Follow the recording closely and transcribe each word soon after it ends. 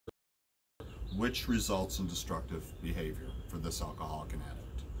which results in destructive behavior for this alcoholic and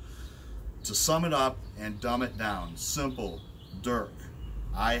addict. To sum it up and dumb it down, simple, Dirk,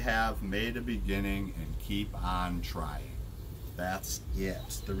 I have made a beginning and keep on trying. That's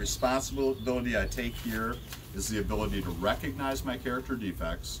it. The responsibility I take here is the ability to recognize my character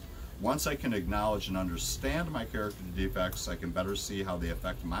defects. Once I can acknowledge and understand my character defects, I can better see how they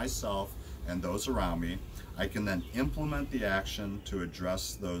affect myself and those around me. I can then implement the action to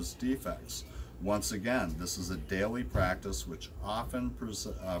address those defects. Once again, this is a daily practice which often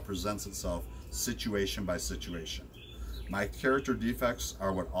presents itself situation by situation. My character defects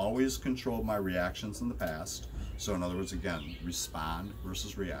are what always controlled my reactions in the past. So in other words, again, respond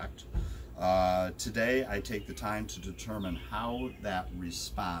versus react. Today, I take the time to determine how that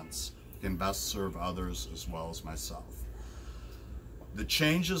response can best serve others as well as myself. The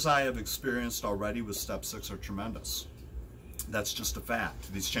changes I have experienced already with Step 6 are tremendous. That's just a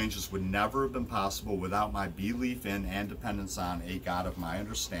fact. These changes would never have been possible without my belief in and dependence on a God of my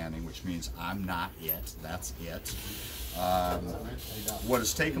understanding, which means I'm not it, that's it. What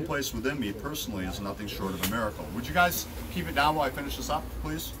has taken place within me personally is nothing short of a miracle. Would you guys keep it down while I finish this up,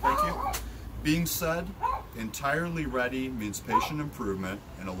 please? Thank you. Being said, entirely ready means patient improvement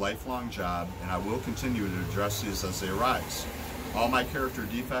and a lifelong job, and I will continue to address these as they arise. All my character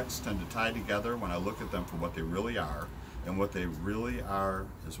defects tend to tie together when I look at them for what they really are, and what they really are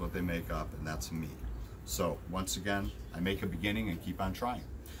is what they make up, and that's me. So once again, I make a beginning and keep on trying.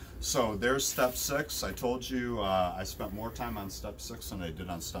 So there's Step 6. I told you I spent more time on Step 6 than I did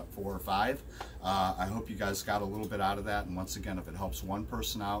on Step 4 or 5. I hope you guys got a little bit out of that, and once again, if it helps one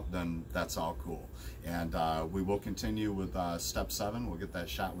person out, then that's all cool. And we will continue with Step 7. We'll get that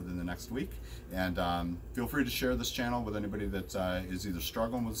shot within the next week. And feel free to share this channel with anybody that is either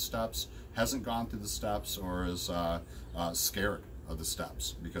struggling with the steps, hasn't gone through the steps, or is scared of the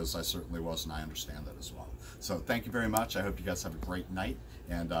steps, because I certainly was, and I understand that as well. So thank you very much. I hope you guys have a great night,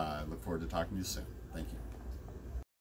 and I look forward to talking to you soon. Thank you.